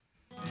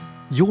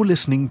You're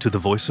listening to The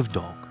Voice of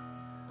Dog.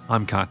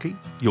 I'm Kaki,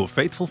 your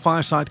faithful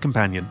fireside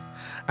companion,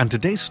 and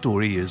today's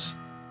story is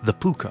The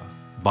Pwca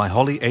by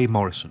Holly A.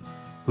 Morrison,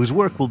 whose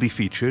work will be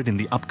featured in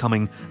the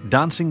upcoming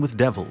Dancing with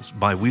Devils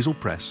by Weasel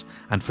Press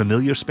and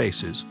Familiar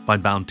Spaces by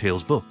Bound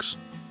Tales Books.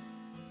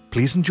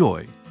 Please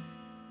enjoy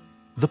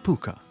The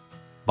Pwca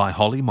by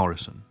Holly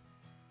Morrison.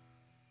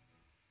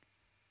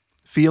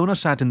 Fiona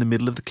sat in the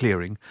middle of the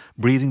clearing,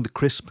 breathing the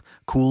crisp,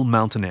 cool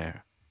mountain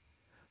air.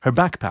 Her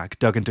backpack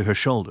dug into her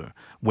shoulder,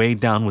 weighed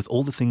down with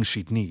all the things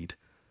she'd need.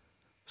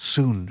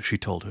 Soon, she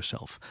told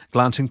herself,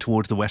 glancing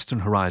towards the western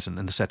horizon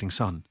and the setting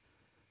sun.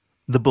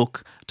 The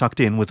book, tucked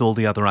in with all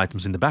the other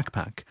items in the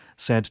backpack,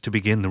 said to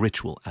begin the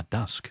ritual at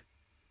dusk.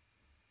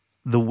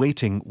 The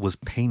waiting was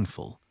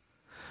painful.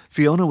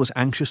 Fiona was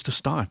anxious to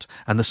start,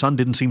 and the sun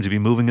didn't seem to be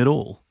moving at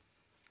all.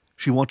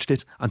 She watched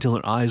it until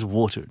her eyes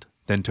watered,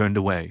 then turned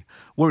away,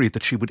 worried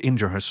that she would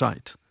injure her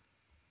sight.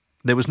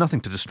 There was nothing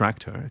to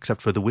distract her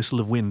except for the whistle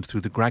of wind through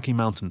the craggy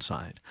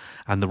mountainside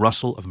and the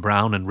rustle of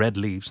brown and red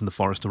leaves in the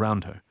forest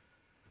around her.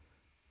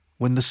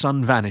 When the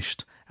sun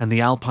vanished and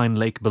the alpine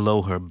lake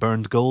below her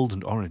burned gold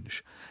and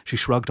orange, she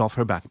shrugged off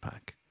her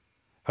backpack.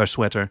 Her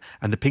sweater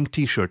and the pink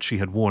t-shirt she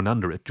had worn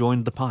under it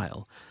joined the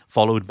pile,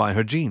 followed by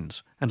her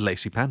jeans and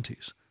lacy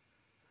panties.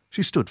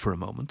 She stood for a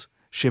moment,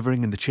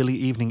 shivering in the chilly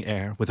evening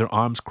air with her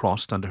arms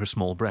crossed under her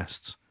small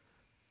breasts.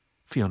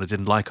 Fiona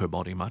didn't like her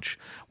body much,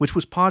 which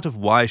was part of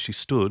why she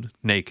stood,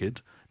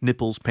 naked,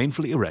 nipples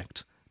painfully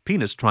erect,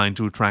 penis trying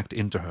to retract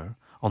into her,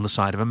 on the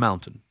side of a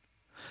mountain.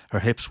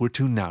 Her hips were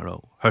too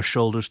narrow, her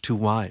shoulders too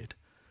wide.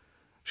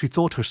 She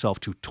thought herself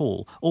too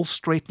tall, all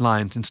straight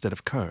lines instead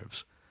of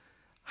curves.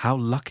 How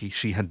lucky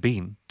she had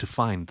been to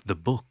find the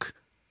book.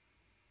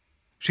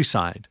 She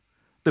sighed.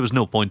 There was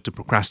no point to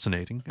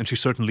procrastinating, and she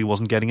certainly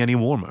wasn't getting any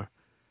warmer.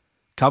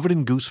 Covered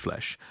in goose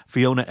flesh,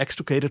 Fiona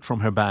extricated from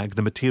her bag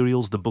the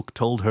materials the book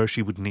told her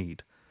she would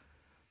need.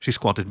 She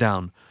squatted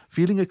down,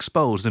 feeling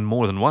exposed in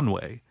more than one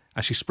way,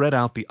 as she spread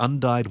out the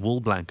undyed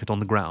wool blanket on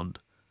the ground.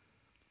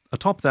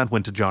 Atop that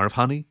went a jar of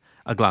honey,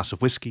 a glass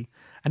of whiskey,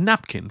 a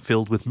napkin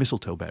filled with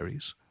mistletoe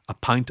berries, a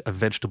pint of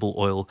vegetable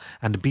oil,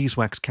 and a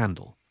beeswax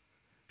candle.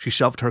 She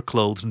shoved her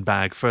clothes and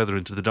bag further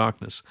into the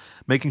darkness,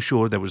 making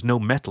sure there was no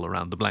metal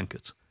around the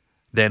blanket,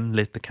 then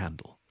lit the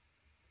candle.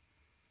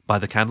 By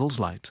the candle's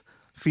light,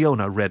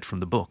 Fiona read from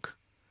the book.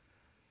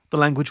 The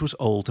language was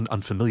old and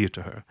unfamiliar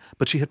to her,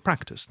 but she had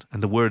practiced,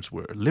 and the words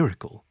were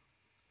lyrical.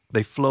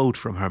 They flowed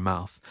from her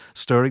mouth,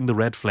 stirring the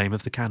red flame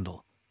of the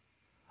candle.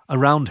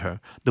 Around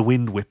her, the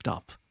wind whipped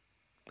up.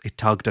 It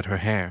tugged at her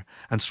hair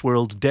and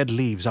swirled dead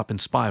leaves up in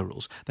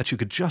spirals that she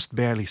could just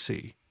barely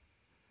see.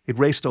 It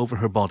raced over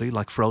her body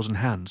like frozen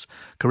hands,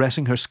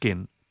 caressing her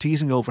skin,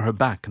 teasing over her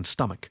back and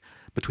stomach,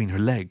 between her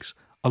legs,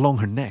 along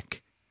her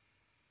neck.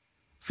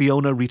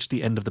 Fiona reached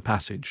the end of the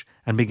passage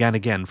and began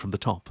again from the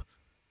top.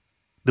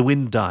 The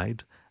wind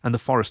died, and the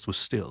forest was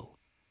still.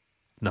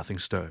 Nothing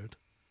stirred.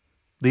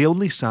 The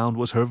only sound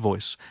was her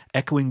voice,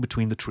 echoing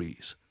between the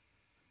trees.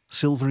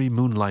 Silvery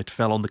moonlight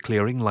fell on the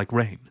clearing like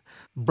rain,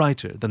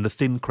 brighter than the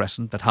thin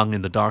crescent that hung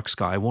in the dark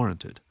sky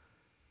warranted.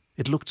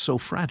 It looked so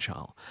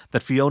fragile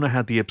that Fiona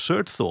had the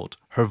absurd thought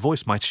her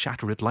voice might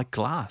shatter it like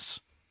glass.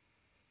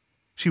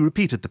 She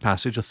repeated the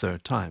passage a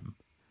third time,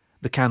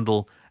 the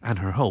candle and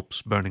her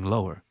hopes burning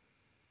lower.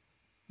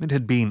 It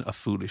had been a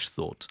foolish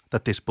thought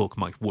that this book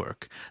might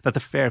work, that the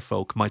fair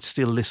folk might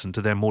still listen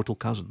to their mortal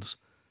cousins.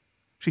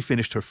 She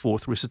finished her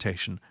fourth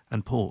recitation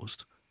and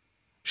paused.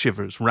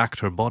 Shivers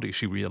racked her body,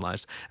 she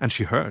realized, and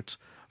she hurt,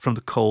 from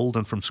the cold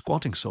and from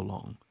squatting so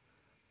long.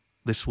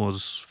 This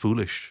was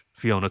foolish,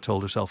 Fiona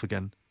told herself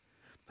again.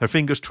 Her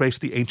fingers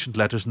traced the ancient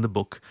letters in the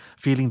book,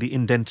 feeling the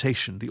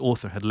indentation the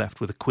author had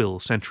left with a quill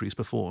centuries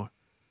before.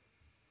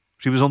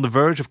 She was on the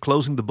verge of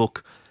closing the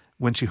book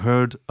when she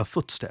heard a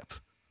footstep.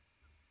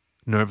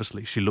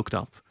 Nervously, she looked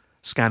up,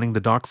 scanning the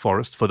dark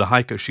forest for the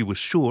hiker she was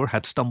sure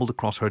had stumbled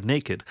across her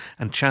naked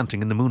and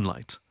chanting in the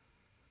moonlight.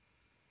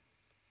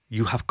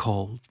 "You have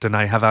called, and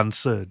I have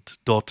answered,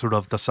 daughter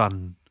of the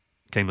sun,"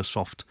 came a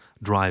soft,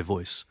 dry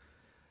voice.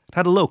 It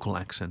had a local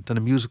accent and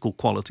a musical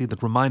quality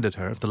that reminded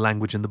her of the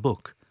language in the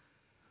book.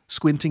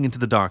 Squinting into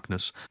the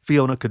darkness,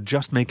 Fiona could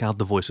just make out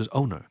the voice's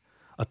owner,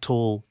 a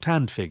tall,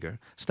 tanned figure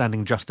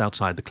standing just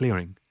outside the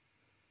clearing.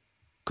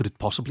 Could it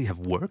possibly have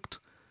worked?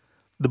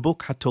 The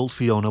book had told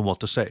Fiona what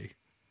to say.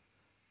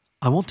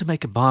 "I want to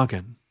make a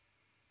bargain."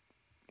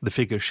 The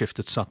figure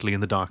shifted subtly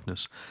in the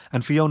darkness,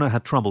 and Fiona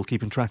had trouble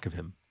keeping track of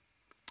him.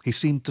 He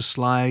seemed to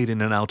slide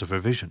in and out of her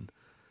vision.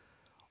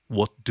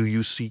 "What do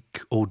you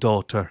seek, O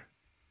daughter?"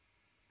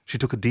 She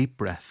took a deep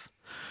breath.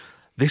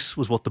 This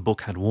was what the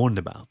book had warned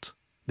about,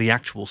 the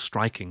actual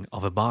striking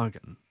of a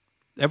bargain.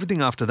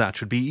 Everything after that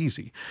should be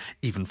easy,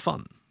 even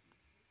fun.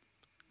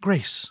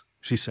 "Grace,"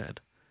 she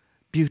said,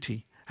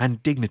 "beauty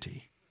and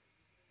dignity."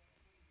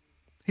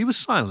 He was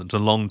silent a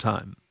long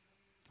time.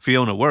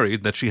 Fiona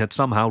worried that she had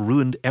somehow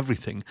ruined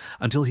everything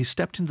until he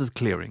stepped into the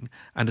clearing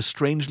and a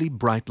strangely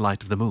bright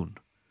light of the moon.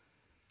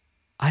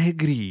 "I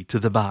agree to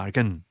the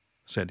bargain,"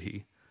 said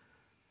he.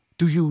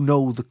 "Do you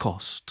know the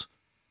cost?"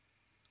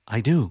 "I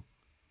do."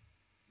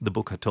 The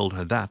book had told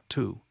her that,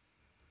 too.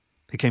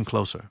 He came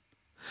closer.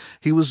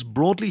 He was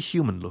broadly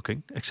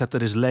human-looking, except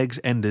that his legs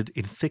ended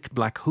in thick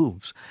black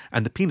hooves,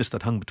 and the penis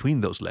that hung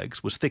between those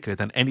legs was thicker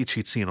than any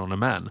she'd seen on a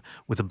man,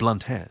 with a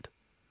blunt head.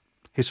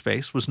 His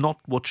face was not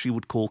what she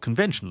would call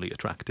conventionally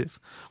attractive,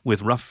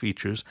 with rough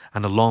features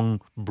and a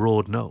long,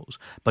 broad nose,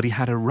 but he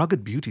had a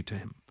rugged beauty to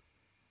him.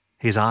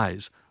 His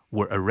eyes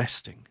were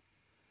arresting.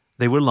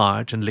 They were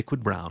large and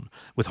liquid brown,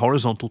 with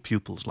horizontal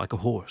pupils like a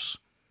horse,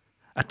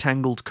 a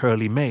tangled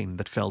curly mane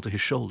that fell to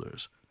his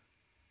shoulders.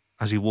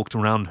 As he walked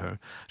around her,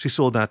 she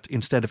saw that,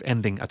 instead of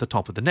ending at the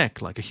top of the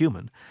neck like a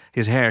human,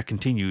 his hair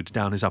continued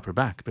down his upper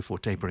back before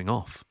tapering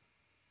off.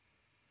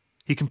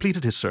 He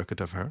completed his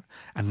circuit of her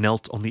and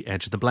knelt on the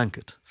edge of the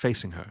blanket,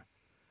 facing her.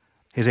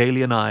 His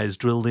alien eyes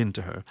drilled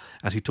into her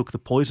as he took the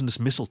poisonous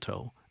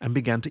mistletoe and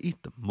began to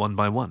eat them one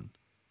by one.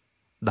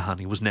 The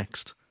honey was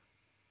next.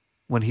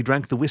 When he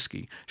drank the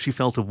whiskey, she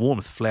felt a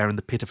warmth flare in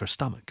the pit of her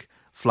stomach,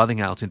 flooding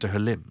out into her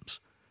limbs.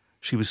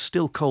 She was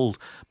still cold,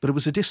 but it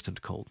was a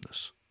distant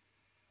coldness.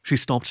 She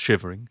stopped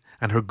shivering,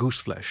 and her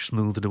goose-flesh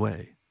smoothed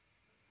away.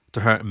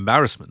 To her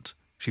embarrassment,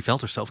 she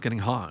felt herself getting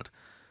hard.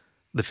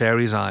 The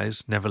fairy's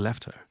eyes never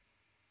left her.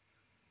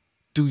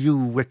 "Do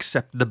you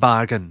accept the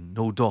bargain,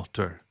 O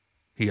daughter?"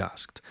 he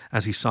asked,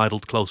 as he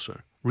sidled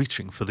closer,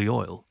 reaching for the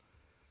oil.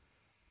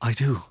 "I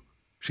do,"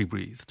 she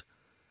breathed.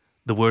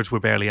 The words were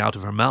barely out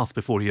of her mouth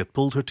before he had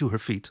pulled her to her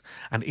feet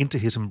and into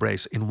his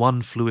embrace in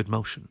one fluid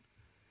motion.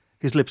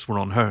 His lips were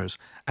on hers,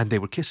 and they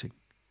were kissing.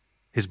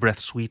 His breath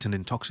sweet and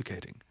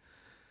intoxicating.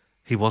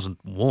 He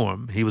wasn't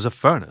warm, he was a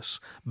furnace,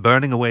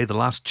 burning away the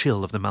last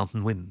chill of the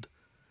mountain wind.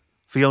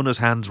 Fiona's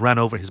hands ran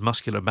over his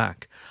muscular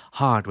back,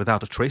 hard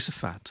without a trace of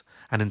fat,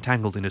 and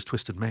entangled in his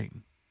twisted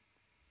mane.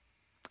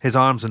 His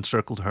arms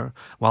encircled her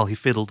while he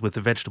fiddled with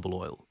the vegetable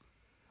oil.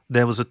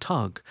 There was a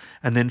tug,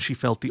 and then she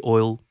felt the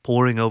oil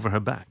pouring over her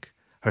back,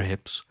 her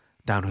hips,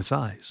 down her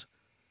thighs.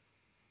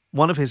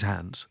 One of his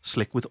hands,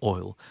 slick with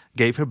oil,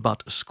 gave her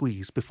butt a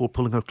squeeze before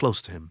pulling her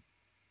close to him.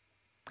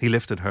 He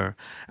lifted her,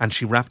 and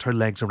she wrapped her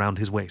legs around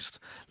his waist,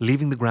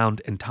 leaving the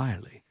ground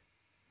entirely.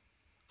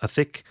 A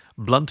thick,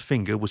 blunt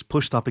finger was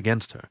pushed up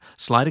against her,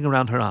 sliding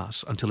around her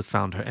ass until it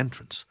found her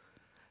entrance.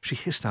 She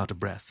hissed out a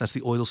breath as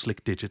the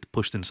oil-slick digit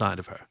pushed inside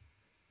of her.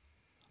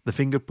 The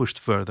finger pushed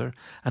further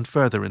and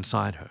further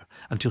inside her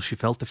until she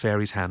felt the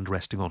fairy's hand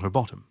resting on her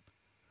bottom.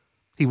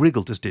 He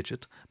wriggled his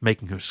digit,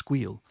 making her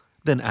squeal,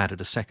 then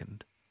added a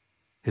second.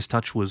 His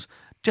touch was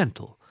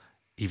gentle,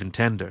 even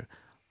tender,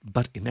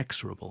 but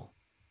inexorable.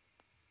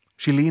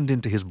 She leaned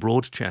into his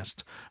broad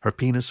chest, her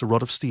penis a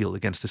rod of steel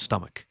against his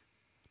stomach.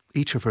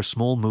 Each of her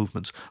small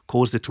movements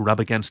caused it to rub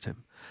against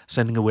him,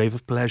 sending a wave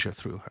of pleasure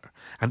through her,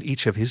 and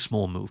each of his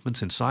small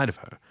movements inside of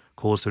her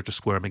caused her to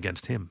squirm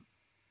against him.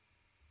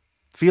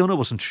 Fiona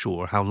wasn't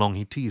sure how long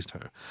he teased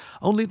her,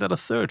 only that a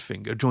third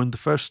finger joined the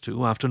first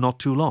two after not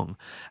too long,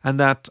 and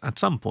that, at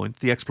some point,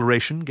 the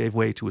exploration gave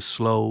way to a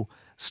slow,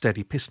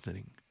 steady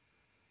pistoning.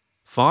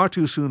 Far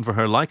too soon for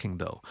her liking,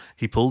 though,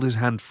 he pulled his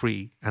hand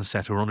free and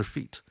set her on her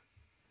feet.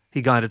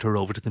 He guided her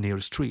over to the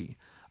nearest tree,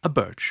 a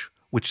birch,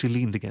 which she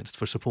leaned against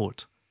for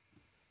support.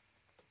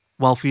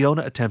 While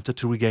Fiona attempted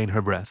to regain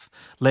her breath,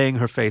 laying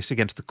her face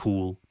against the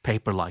cool,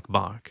 paper-like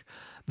bark,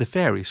 the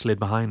fairy slid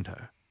behind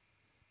her.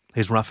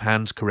 His rough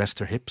hands caressed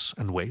her hips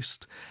and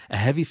waist. A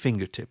heavy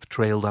fingertip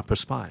trailed up her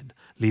spine,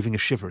 leaving a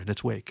shiver in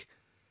its wake.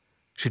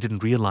 She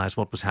didn't realize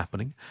what was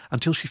happening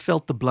until she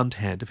felt the blunt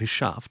head of his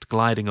shaft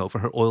gliding over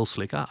her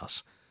oil-slick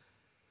ass.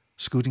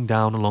 Scooting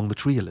down along the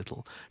tree a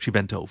little, she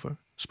bent over,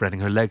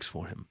 spreading her legs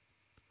for him.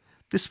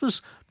 This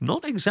was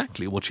not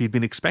exactly what she had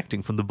been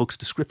expecting from the book's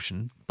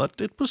description,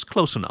 but it was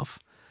close enough.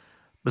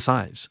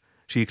 Besides,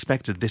 she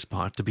expected this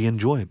part to be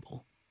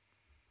enjoyable.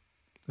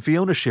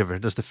 Fiona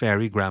shivered as the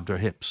fairy grabbed her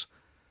hips.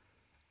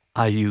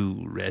 "Are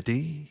you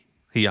ready?"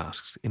 he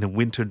asked in a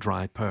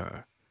winter-dry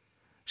purr.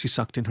 She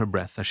sucked in her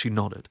breath as she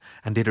nodded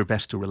and did her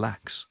best to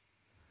relax.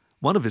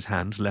 One of his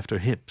hands left her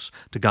hips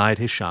to guide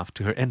his shaft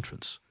to her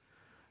entrance.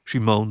 She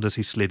moaned as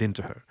he slid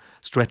into her,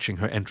 stretching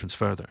her entrance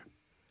further.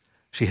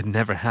 She had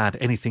never had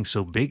anything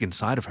so big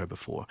inside of her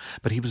before,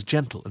 but he was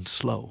gentle and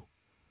slow.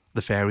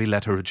 The fairy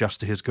let her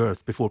adjust to his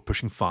girth before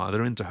pushing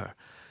farther into her.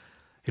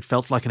 It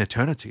felt like an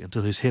eternity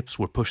until his hips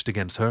were pushed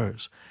against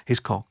hers,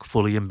 his cock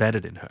fully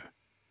embedded in her.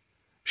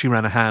 She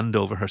ran a hand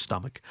over her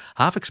stomach,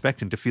 half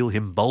expecting to feel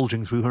him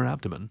bulging through her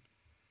abdomen.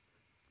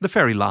 The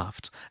fairy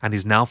laughed, and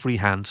his now free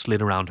hand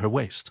slid around her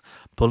waist,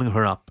 pulling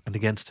her up and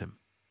against him.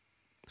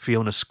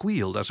 Fiona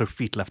squealed as her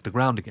feet left the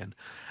ground again,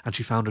 and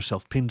she found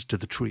herself pinned to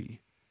the tree.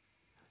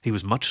 He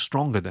was much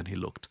stronger than he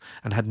looked,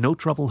 and had no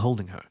trouble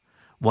holding her,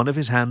 one of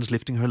his hands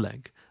lifting her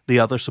leg, the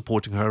other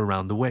supporting her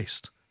around the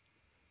waist.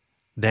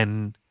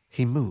 Then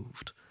he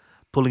moved,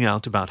 pulling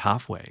out about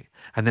halfway,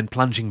 and then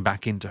plunging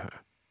back into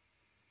her.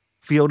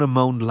 Fiona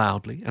moaned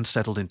loudly and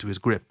settled into his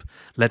grip,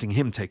 letting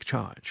him take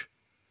charge.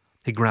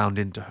 He ground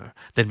into her,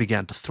 then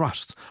began to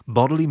thrust,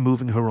 bodily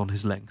moving her on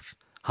his length,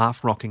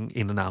 half rocking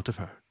in and out of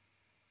her.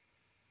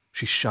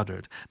 She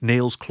shuddered,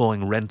 nails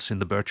clawing rents in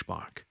the birch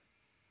bark.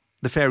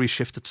 The fairy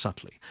shifted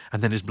subtly,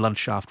 and then his blunt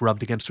shaft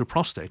rubbed against her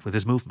prostate with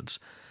his movements.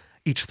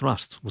 Each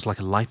thrust was like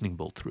a lightning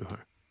bolt through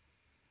her.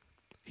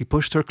 He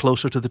pushed her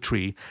closer to the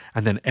tree,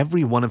 and then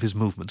every one of his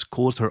movements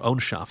caused her own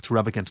shaft to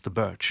rub against the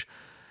birch.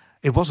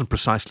 It wasn't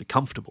precisely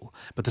comfortable,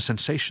 but the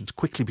sensations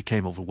quickly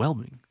became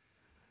overwhelming.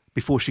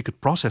 Before she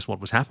could process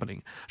what was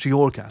happening, she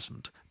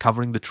orgasmed,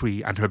 covering the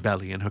tree and her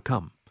belly in her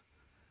cum.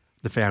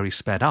 The fairy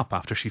sped up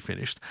after she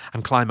finished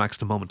and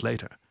climaxed a moment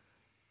later.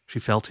 She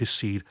felt his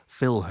seed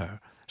fill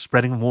her,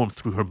 spreading warmth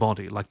through her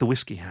body like the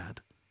whiskey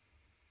had.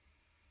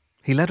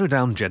 He let her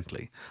down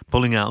gently,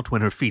 pulling out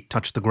when her feet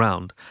touched the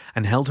ground,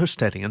 and held her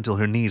steady until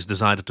her knees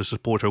decided to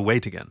support her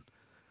weight again.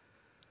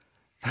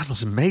 "That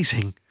was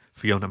amazing,"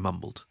 Fiona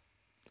mumbled.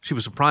 She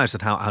was surprised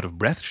at how out of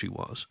breath she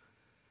was.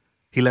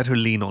 He let her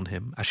lean on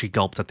him as she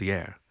gulped at the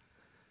air.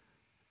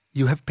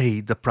 "You have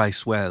paid the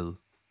price well,"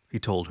 he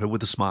told her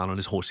with a smile on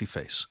his horsey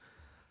face.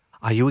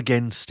 "Are you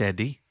again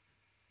steady?"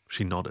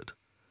 She nodded.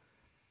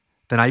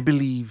 "Then I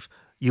believe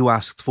you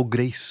asked for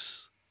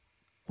grace."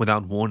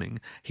 Without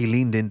warning, he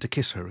leaned in to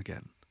kiss her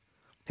again.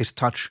 His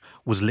touch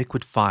was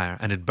liquid fire,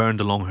 and it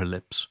burned along her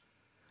lips.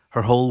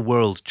 Her whole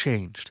world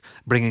changed,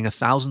 bringing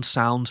 1,000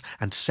 sounds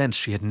and scents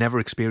she had never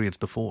experienced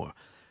before.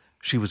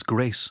 She was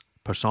grace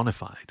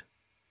personified.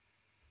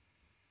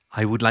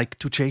 "I would like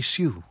to chase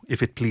you,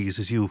 if it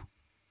pleases you,"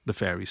 the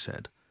fairy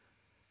said.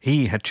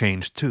 He had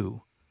changed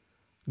too.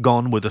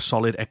 Gone were the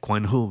solid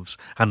equine hooves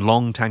and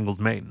long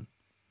tangled mane.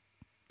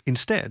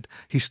 Instead,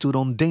 he stood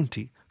on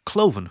dainty,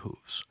 cloven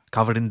hooves,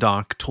 covered in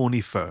dark,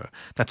 tawny fur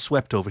that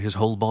swept over his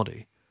whole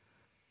body.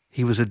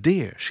 He was a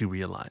deer, she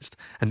realized,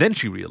 and then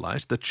she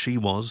realized that she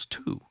was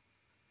too.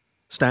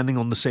 Standing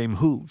on the same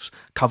hooves,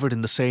 covered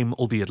in the same,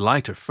 albeit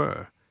lighter,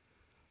 fur.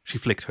 She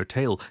flicked her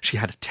tail. She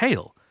had a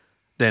tail!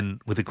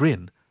 Then, with a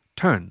grin,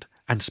 turned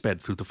and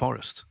sped through the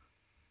forest.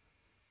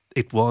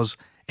 It was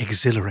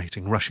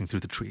exhilarating rushing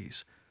through the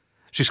trees.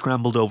 She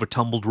scrambled over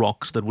tumbled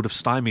rocks that would have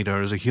stymied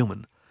her as a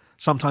human,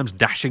 sometimes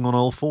dashing on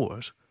all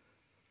fours.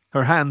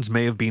 Her hands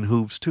may have been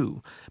hooves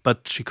too,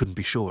 but she couldn't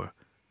be sure.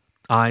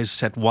 Eyes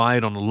set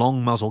wide on a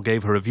long muzzle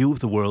gave her a view of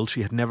the world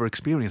she had never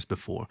experienced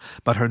before,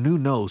 but her new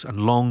nose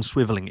and long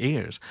swiveling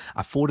ears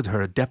afforded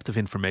her a depth of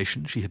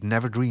information she had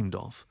never dreamed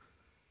of.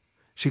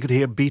 She could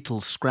hear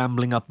beetles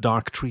scrambling up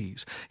dark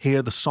trees,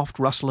 hear the soft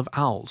rustle of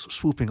owls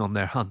swooping on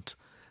their hunt,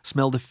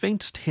 smell the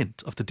faintest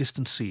hint of the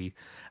distant sea,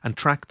 and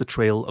track the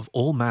trail of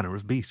all manner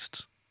of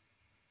beasts.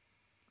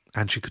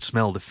 And she could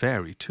smell the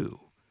fairy too.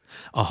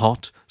 A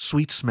hot,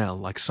 sweet smell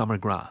like summer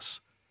grass.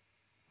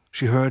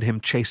 She heard him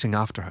chasing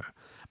after her,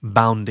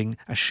 bounding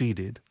as she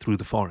did through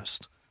the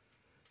forest.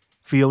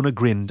 Fiona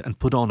grinned and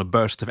put on a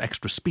burst of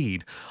extra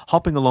speed,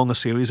 hopping along a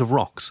series of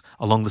rocks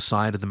along the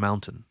side of the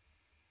mountain.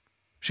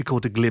 She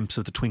caught a glimpse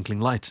of the twinkling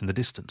lights in the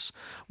distance,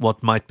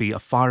 what might be a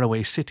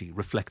faraway city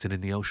reflected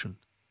in the ocean.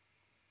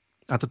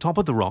 At the top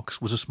of the rocks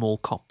was a small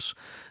copse,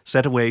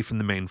 set away from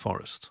the main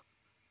forest.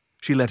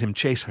 She let him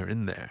chase her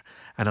in there,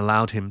 and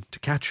allowed him to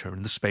catch her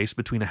in the space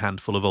between a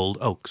handful of old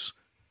oaks.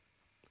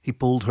 He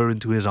pulled her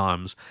into his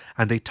arms,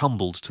 and they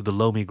tumbled to the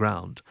loamy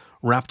ground,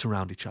 wrapped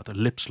around each other,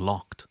 lips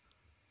locked.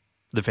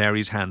 The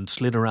fairy's hand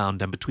slid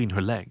around and between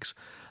her legs,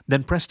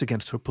 then pressed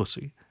against her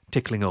pussy,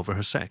 tickling over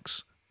her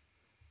sex.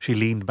 She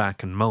leaned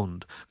back and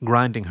moaned,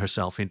 grinding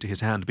herself into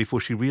his hand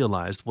before she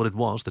realized what it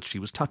was that she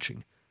was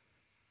touching.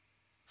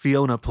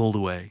 Fiona pulled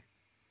away.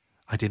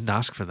 "I didn't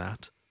ask for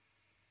that."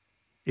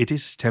 "It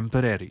is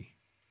temporary,"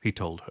 he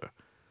told her.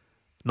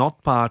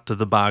 "Not part of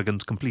the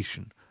bargain's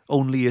completion,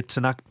 only its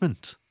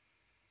enactment."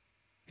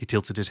 He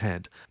tilted his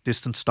head,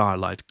 distant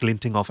starlight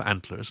glinting off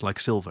antlers like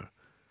silver.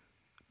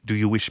 "Do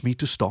you wish me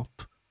to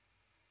stop?"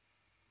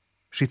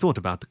 She thought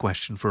about the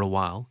question for a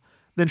while,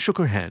 then shook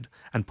her head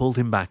and pulled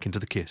him back into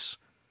the kiss.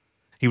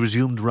 He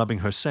resumed rubbing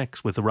her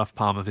sex with the rough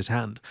palm of his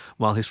hand,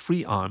 while his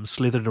free arm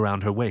slithered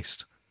around her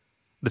waist.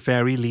 The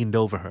fairy leaned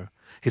over her,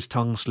 his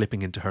tongue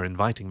slipping into her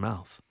inviting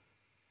mouth.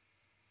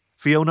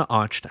 Fiona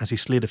arched as he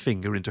slid a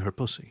finger into her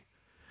pussy.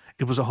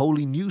 It was a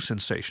wholly new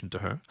sensation to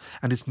her,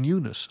 and its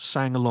newness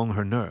sang along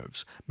her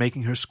nerves,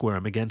 making her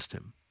squirm against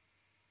him.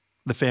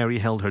 The fairy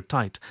held her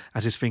tight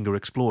as his finger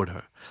explored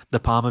her, the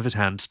palm of his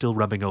hand still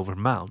rubbing over her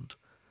mound.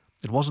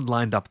 It wasn't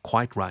lined up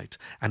quite right,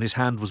 and his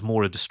hand was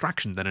more a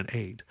distraction than an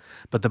aid,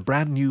 but the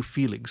brand-new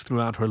feelings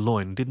throughout her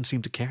loin didn't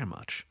seem to care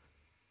much.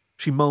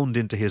 She moaned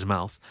into his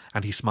mouth,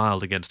 and he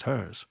smiled against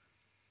hers.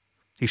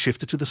 He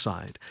shifted to the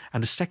side,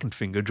 and a second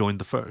finger joined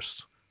the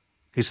first.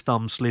 His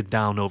thumb slid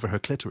down over her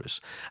clitoris,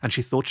 and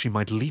she thought she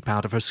might leap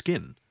out of her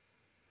skin.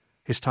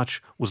 His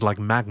touch was like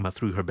magma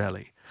through her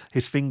belly,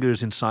 his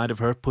fingers inside of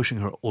her pushing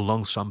her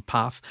along some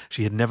path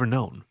she had never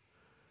known.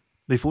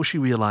 Before she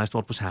realized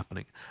what was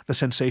happening, the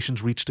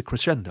sensations reached a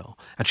crescendo,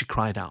 and she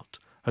cried out,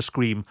 her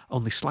scream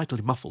only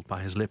slightly muffled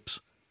by his lips.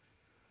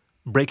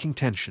 Breaking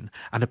tension,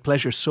 and a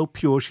pleasure so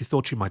pure she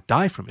thought she might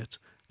die from it,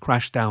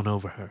 crashed down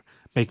over her,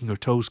 making her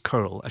toes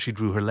curl as she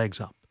drew her legs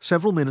up.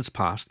 Several minutes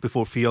passed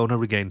before Fiona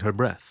regained her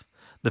breath,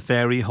 the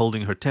fairy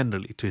holding her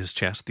tenderly to his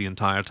chest the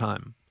entire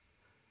time.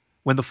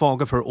 When the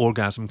fog of her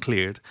orgasm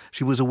cleared,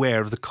 she was aware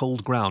of the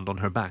cold ground on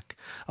her back,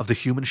 of the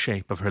human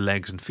shape of her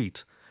legs and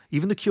feet,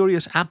 even the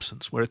curious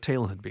absence where a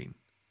tail had been.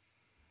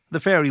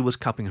 The fairy was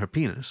cupping her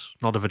penis,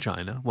 not a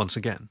vagina, once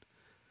again.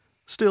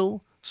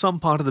 Still, some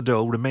part of the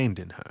dough remained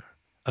in her,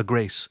 a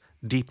grace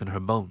deep in her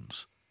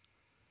bones.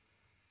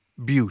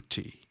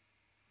 "Beauty,"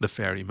 the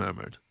fairy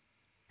murmured.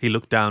 He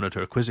looked down at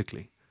her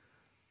quizzically.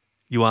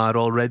 "You are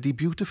already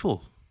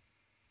beautiful."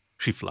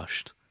 She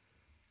flushed.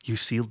 "You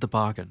sealed the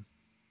bargain."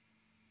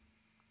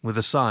 With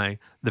a sigh,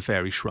 the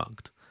fairy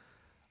shrugged.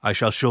 "I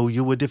shall show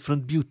you a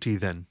different beauty,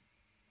 then."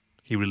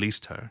 He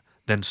released her,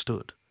 then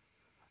stood.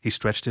 He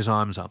stretched his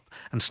arms up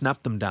and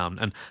snapped them down,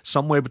 and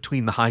somewhere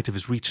between the height of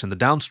his reach and the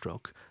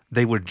downstroke,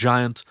 they were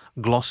giant,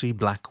 glossy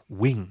black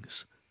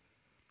wings.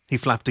 He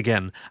flapped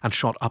again and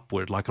shot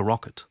upward like a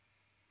rocket.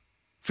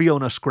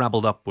 Fiona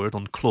scrabbled upward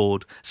on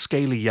clawed,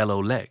 scaly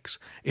yellow legs,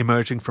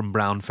 emerging from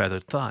brown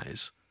feathered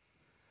thighs.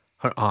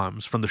 Her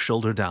arms, from the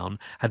shoulder down,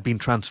 had been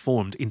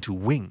transformed into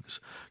wings,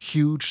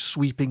 huge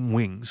sweeping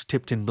wings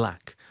tipped in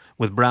black,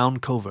 with brown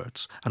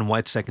coverts and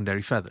white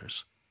secondary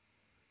feathers.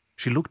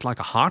 She looked like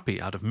a harpy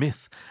out of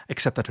myth,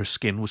 except that her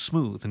skin was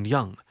smooth and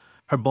young,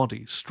 her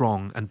body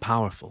strong and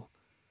powerful.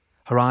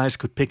 Her eyes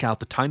could pick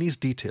out the tiniest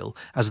detail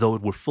as though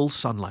it were full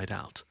sunlight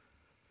out.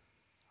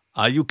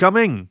 "Are you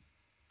coming?"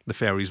 The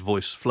fairy's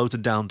voice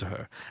floated down to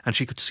her, and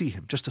she could see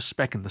him, just a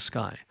speck in the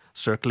sky,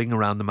 circling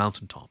around the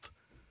mountaintop.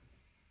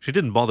 She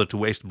didn't bother to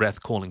waste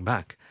breath calling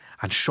back,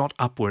 and shot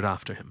upward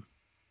after him.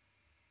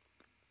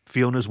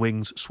 Fiona's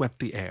wings swept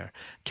the air,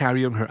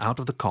 carrying her out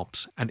of the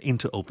copse and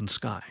into open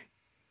sky.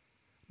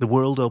 The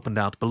world opened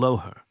out below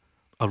her,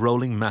 a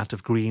rolling mat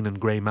of green and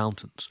grey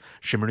mountains,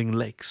 shimmering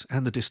lakes,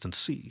 and the distant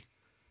sea.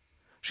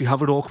 She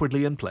hovered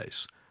awkwardly in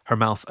place, her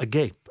mouth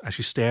agape as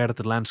she stared at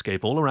the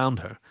landscape all around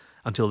her,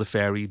 until the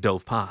fairy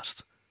dove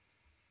past.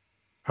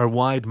 Her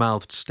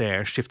wide-mouthed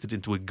stare shifted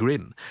into a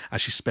grin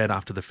as she sped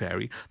after the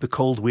fairy, the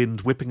cold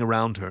wind whipping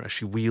around her as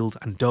she wheeled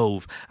and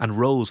dove and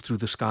rose through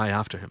the sky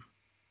after him.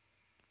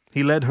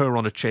 He led her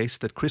on a chase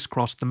that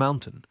crisscrossed the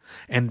mountain,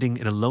 ending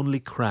in a lonely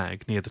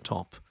crag near the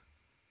top.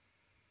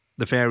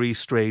 The fairy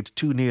strayed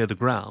too near the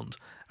ground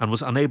and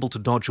was unable to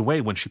dodge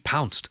away when she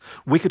pounced,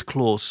 wicked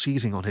claws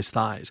seizing on his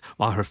thighs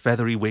while her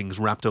feathery wings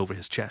wrapped over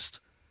his chest.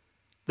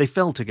 They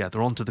fell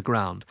together onto the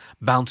ground,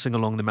 bouncing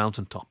along the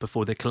mountaintop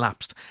before they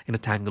collapsed in a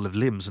tangle of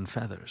limbs and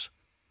feathers.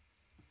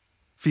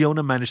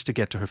 Fiona managed to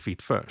get to her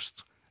feet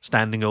first,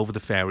 standing over the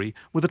fairy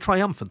with a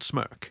triumphant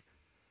smirk.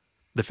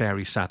 The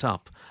fairy sat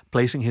up,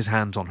 placing his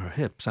hands on her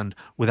hips, and,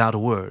 without a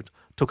word,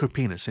 took her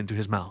penis into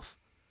his mouth.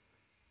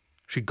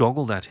 She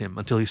goggled at him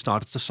until he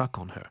started to suck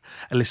on her,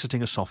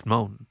 eliciting a soft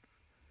moan.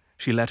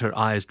 She let her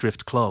eyes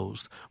drift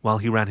closed while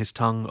he ran his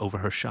tongue over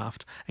her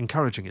shaft,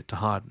 encouraging it to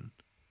harden.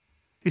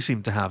 He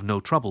seemed to have no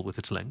trouble with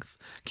its length,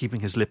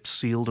 keeping his lips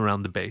sealed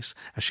around the base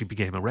as she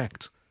became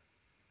erect.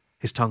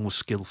 His tongue was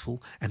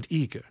skillful and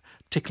eager,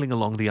 tickling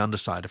along the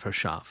underside of her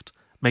shaft,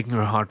 making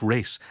her heart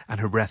race and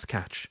her breath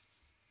catch.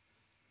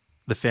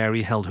 The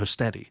fairy held her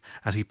steady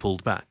as he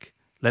pulled back,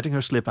 letting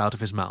her slip out of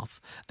his mouth,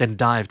 then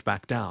dived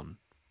back down.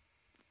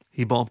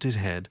 He bobbed his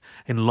head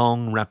in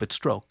long, rapid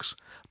strokes,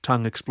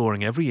 tongue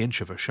exploring every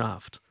inch of her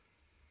shaft.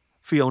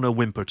 Fiona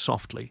whimpered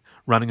softly,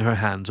 running her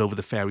hands over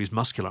the fairy's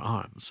muscular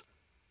arms.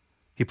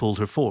 He pulled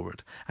her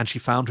forward, and she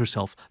found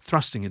herself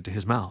thrusting into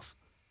his mouth.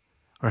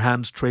 Her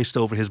hands traced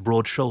over his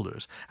broad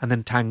shoulders and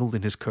then tangled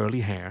in his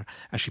curly hair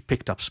as she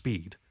picked up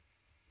speed.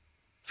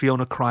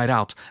 Fiona cried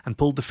out and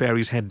pulled the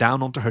fairy's head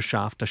down onto her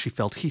shaft as she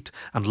felt heat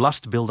and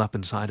lust build up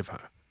inside of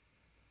her.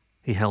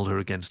 He held her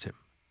against him,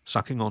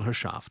 sucking on her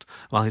shaft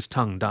while his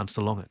tongue danced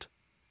along it.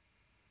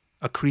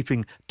 A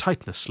creeping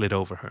tightness slid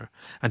over her,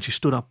 and she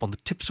stood up on the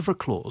tips of her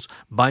claws,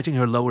 biting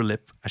her lower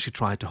lip as she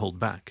tried to hold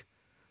back.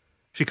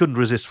 She couldn't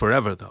resist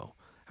forever, though,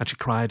 and she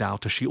cried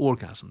out as she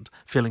orgasmed,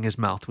 filling his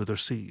mouth with her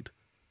seed.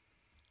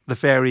 The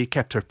fairy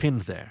kept her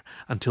pinned there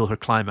until her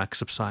climax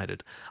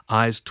subsided,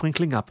 eyes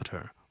twinkling up at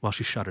her while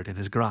she shuddered in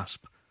his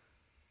grasp.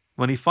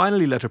 When he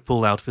finally let her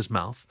pull out of his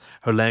mouth,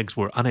 her legs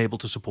were unable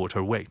to support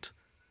her weight.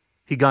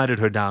 He guided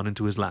her down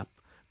into his lap,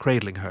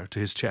 cradling her to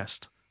his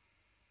chest.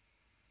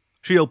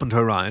 She opened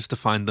her eyes to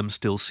find them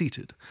still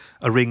seated,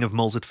 a ring of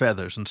molted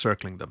feathers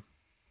encircling them.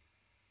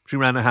 She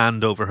ran a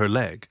hand over her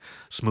leg,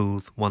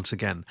 smooth once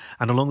again,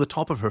 and along the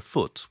top of her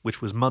foot,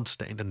 which was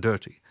mud-stained and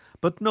dirty,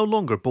 but no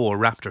longer bore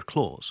raptor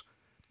claws.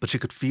 But she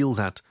could feel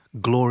that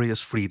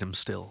glorious freedom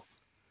still.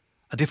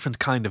 A different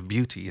kind of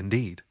beauty,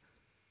 indeed.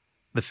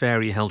 The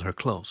fairy held her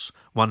close,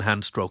 one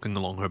hand stroking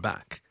along her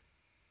back.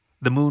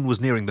 The moon was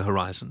nearing the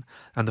horizon,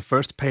 and the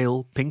first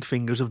pale, pink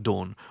fingers of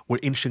dawn were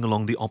inching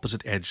along the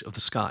opposite edge of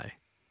the sky.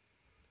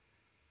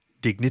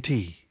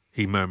 "Dignity,"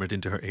 he murmured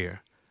into her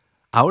ear.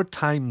 "Our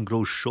time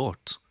grows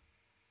short."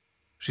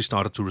 She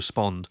started to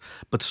respond,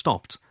 but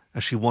stopped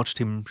as she watched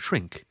him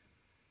shrink,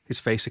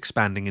 his face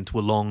expanding into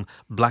a long,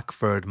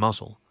 black-furred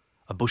muzzle,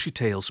 a bushy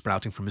tail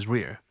sprouting from his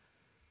rear.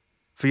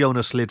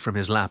 Fiona slid from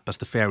his lap as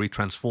the fairy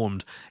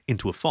transformed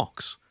into a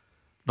fox.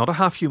 Not a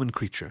half-human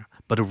creature,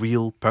 but a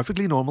real,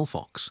 perfectly normal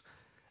fox,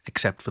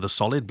 except for the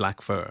solid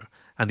black fur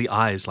and the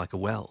eyes like a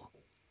well.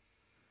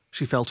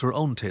 She felt her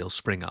own tail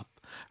spring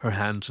up, her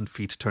hands and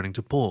feet turning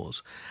to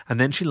paws, and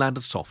then she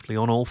landed softly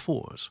on all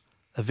fours,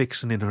 a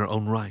vixen in her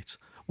own right,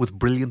 with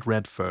brilliant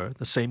red fur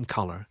the same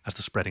color as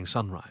the spreading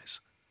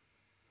sunrise.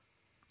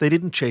 They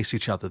didn't chase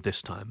each other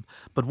this time,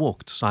 but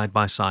walked side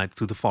by side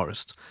through the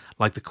forest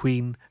like the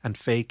queen and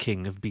fey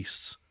king of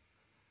beasts.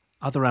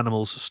 Other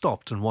animals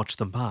stopped and watched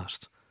them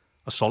past.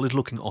 A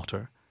solid-looking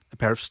otter, a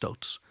pair of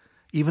stoats,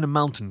 even a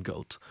mountain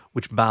goat,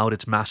 which bowed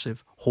its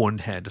massive,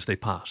 horned head as they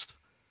passed.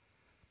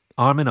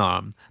 Arm in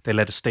arm, they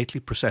led a stately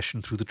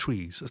procession through the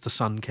trees as the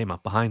sun came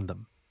up behind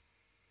them.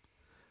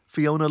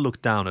 Fiona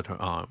looked down at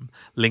her arm,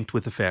 linked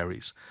with the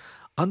fairies,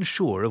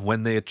 unsure of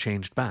when they had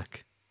changed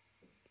back.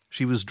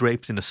 She was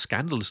draped in a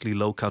scandalously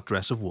low-cut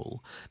dress of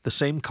wool, the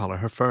same colour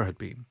her fur had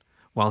been,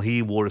 while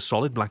he wore a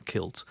solid black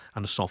kilt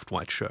and a soft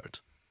white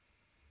shirt.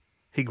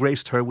 He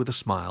graced her with a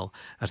smile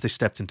as they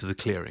stepped into the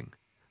clearing,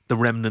 the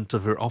remnant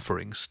of her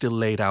offering still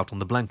laid out on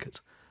the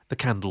blanket, the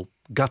candle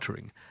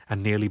guttering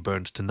and nearly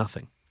burned to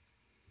nothing.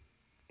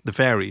 The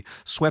fairy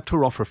swept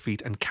her off her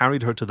feet and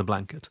carried her to the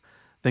blanket,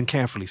 then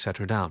carefully set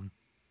her down.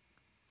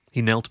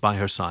 He knelt by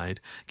her side,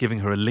 giving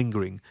her a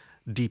lingering,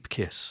 deep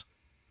kiss.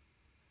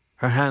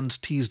 Her hands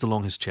teased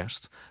along his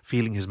chest,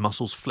 feeling his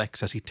muscles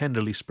flex as he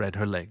tenderly spread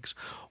her legs,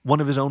 one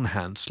of his own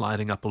hands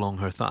sliding up along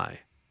her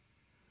thigh.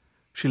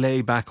 She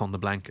lay back on the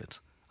blanket,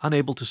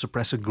 unable to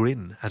suppress a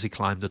grin as he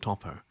climbed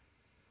atop her.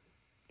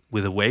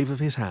 With a wave of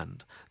his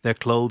hand, their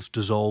clothes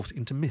dissolved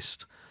into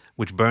mist,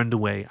 which burned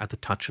away at the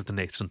touch of the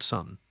nascent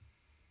sun.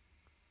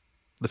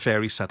 The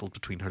fairy settled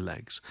between her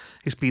legs,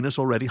 his penis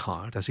already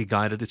hard as he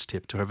guided its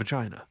tip to her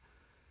vagina.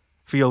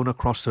 Fiona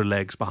crossed her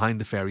legs behind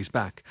the fairy's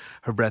back,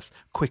 her breath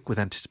quick with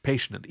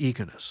anticipation and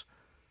eagerness.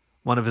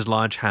 One of his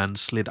large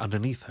hands slid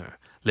underneath her,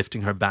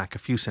 lifting her back a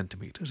few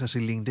centimeters as he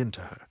leaned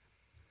into her.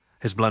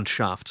 His blunt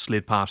shaft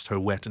slid past her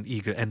wet and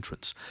eager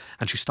entrance,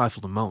 and she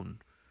stifled a moan.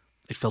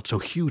 It felt so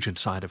huge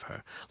inside of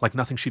her, like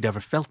nothing she'd ever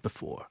felt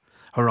before.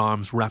 Her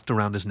arms wrapped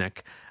around his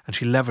neck, and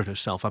she levered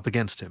herself up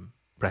against him,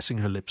 pressing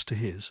her lips to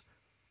his.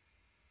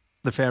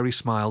 The fairy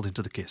smiled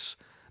into the kiss,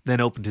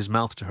 then opened his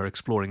mouth to her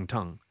exploring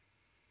tongue.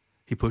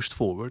 He pushed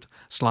forward,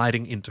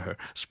 sliding into her,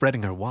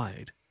 spreading her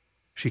wide.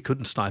 She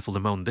couldn't stifle the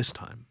moan this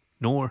time,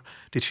 nor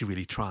did she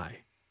really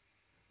try.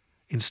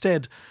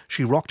 Instead,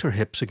 she rocked her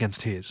hips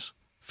against his,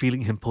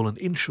 feeling him pull an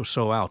inch or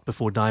so out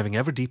before diving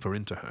ever deeper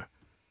into her.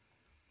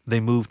 They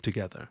moved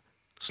together,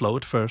 slow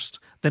at first,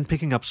 then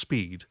picking up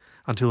speed,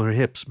 until her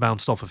hips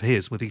bounced off of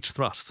his with each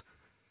thrust.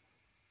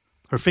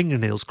 Her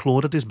fingernails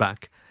clawed at his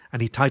back,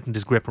 and he tightened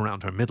his grip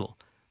around her middle,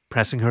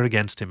 pressing her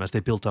against him as they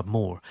built up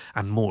more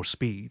and more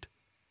speed.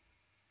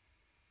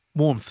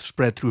 Warmth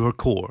spread through her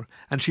core,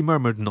 and she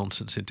murmured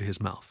nonsense into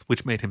his mouth,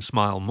 which made him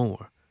smile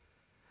more.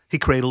 He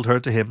cradled her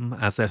to him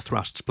as their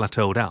thrusts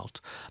plateaued out,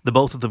 the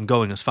both of them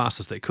going as fast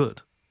as they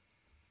could.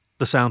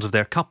 The sounds of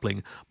their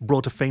coupling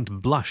brought a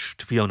faint blush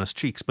to Fiona's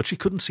cheeks, but she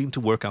couldn't seem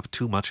to work up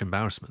too much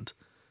embarrassment.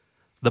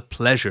 The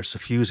pleasure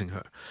suffusing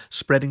her,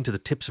 spreading to the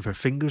tips of her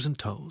fingers and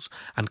toes,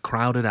 and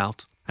crowded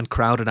out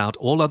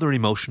all other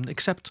emotion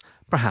except,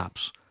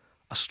 perhaps,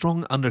 a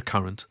strong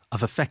undercurrent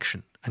of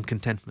affection and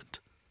contentment.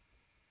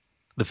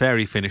 The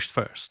fairy finished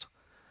first.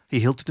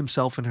 He hilted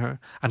himself in her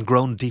and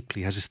groaned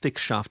deeply as his thick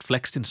shaft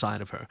flexed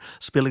inside of her,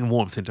 spilling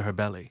warmth into her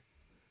belly.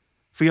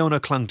 Fiona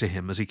clung to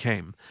him as he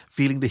came,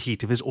 feeling the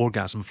heat of his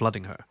orgasm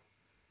flooding her.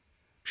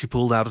 She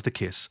pulled out of the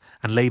kiss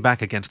and lay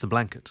back against the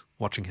blanket,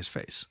 watching his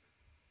face.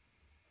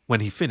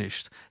 When he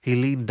finished, he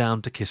leaned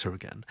down to kiss her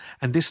again,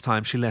 and this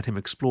time she let him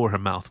explore her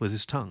mouth with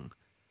his tongue.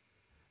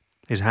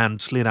 His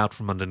hand slid out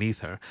from underneath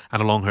her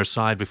and along her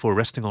side before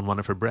resting on one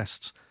of her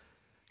breasts.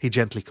 He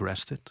gently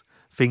caressed it,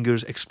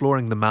 fingers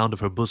exploring the mound of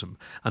her bosom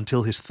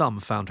until his thumb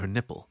found her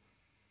nipple.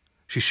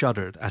 She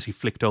shuddered as he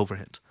flicked over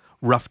it,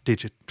 rough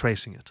digit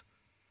tracing it.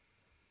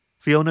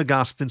 Fiona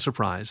gasped in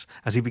surprise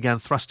as he began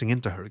thrusting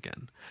into her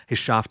again, his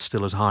shaft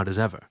still as hard as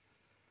ever.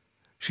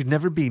 She'd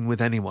never been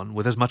with anyone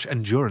with as much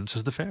endurance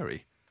as the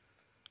fairy.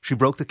 She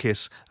broke the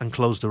kiss and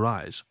closed her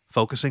eyes,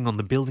 focusing on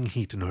the building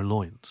heat in her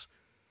loins.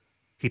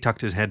 He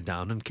tucked his head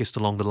down and kissed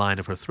along the line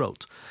of her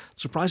throat,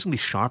 surprisingly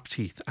sharp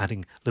teeth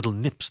adding little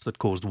nips that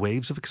caused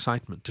waves of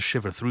excitement to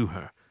shiver through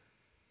her.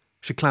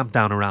 She clamped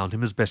down around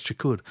him as best she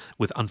could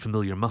with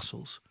unfamiliar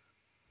muscles.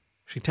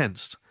 She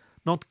tensed,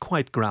 not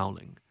quite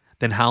growling,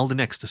 then howled in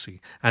ecstasy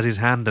as his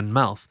hand and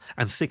mouth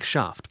and thick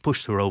shaft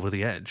pushed her over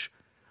the edge.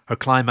 Her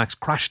climax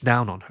crashed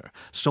down on her,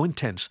 so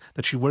intense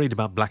that she worried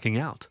about blacking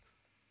out.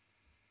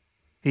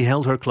 He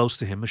held her close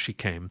to him as she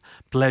came,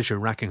 pleasure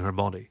racking her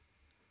body.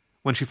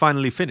 When she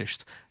finally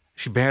finished,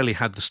 she barely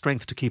had the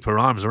strength to keep her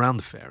arms around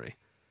the fairy.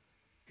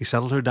 He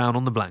settled her down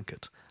on the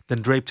blanket,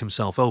 then draped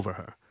himself over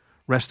her,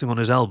 resting on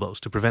his elbows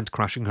to prevent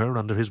crushing her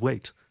under his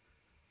weight.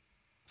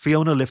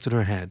 Fiona lifted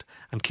her head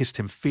and kissed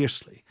him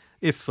fiercely,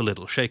 if a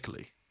little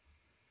shakily.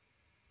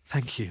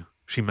 "Thank you,"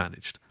 she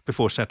managed,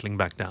 before settling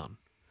back down.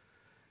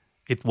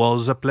 "It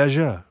was a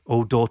pleasure,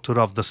 O daughter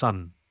of the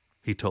sun,"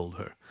 he told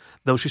her,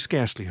 though she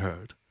scarcely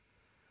heard.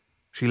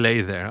 She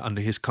lay there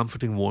under his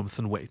comforting warmth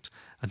and weight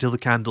until the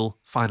candle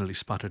finally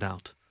sputtered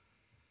out.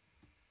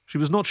 She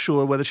was not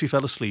sure whether she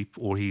fell asleep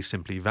or he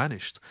simply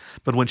vanished,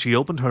 but when she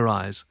opened her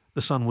eyes,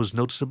 the sun was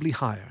noticeably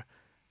higher,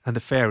 and the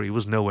fairy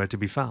was nowhere to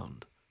be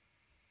found.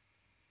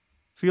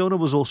 Fiona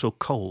was also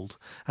cold,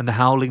 and the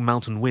howling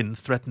mountain wind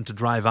threatened to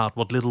drive out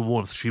what little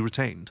warmth she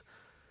retained.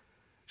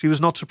 She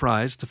was not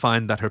surprised to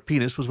find that her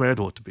penis was where it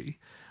ought to be,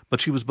 but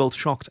she was both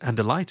shocked and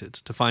delighted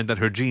to find that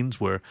her jeans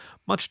were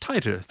much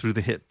tighter through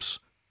the hips.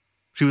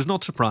 She was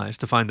not surprised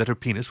to find that her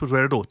penis was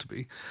where it ought to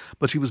be,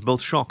 but she was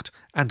both shocked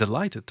and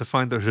delighted to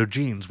find that her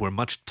jeans were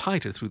much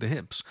tighter through the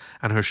hips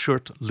and her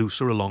shirt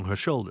looser along her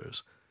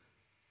shoulders.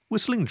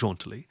 Whistling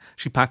jauntily,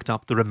 she packed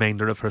up the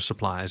remainder of her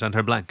supplies and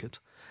her blanket,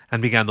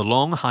 and began the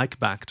long hike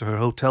back to her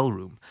hotel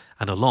room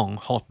and a long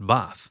hot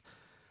bath.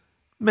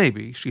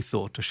 Maybe, she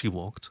thought as she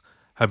walked,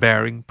 her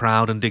bearing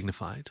proud and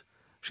dignified,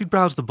 she'd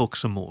browse the book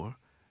some more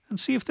and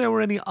see if there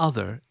were any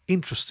other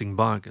interesting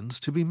bargains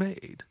to be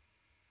made.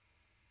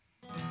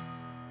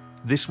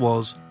 This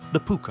was The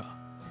Pwca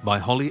by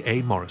Holly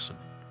A. Morrison,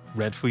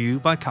 read for you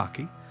by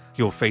Kaki,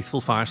 your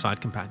faithful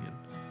fireside companion.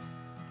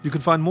 You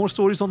can find more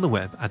stories on the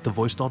web at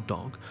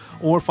thevoice.dog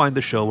or find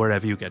the show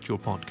wherever you get your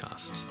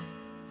podcasts.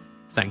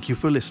 Thank you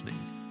for listening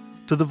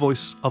to The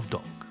Voice of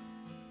Dog.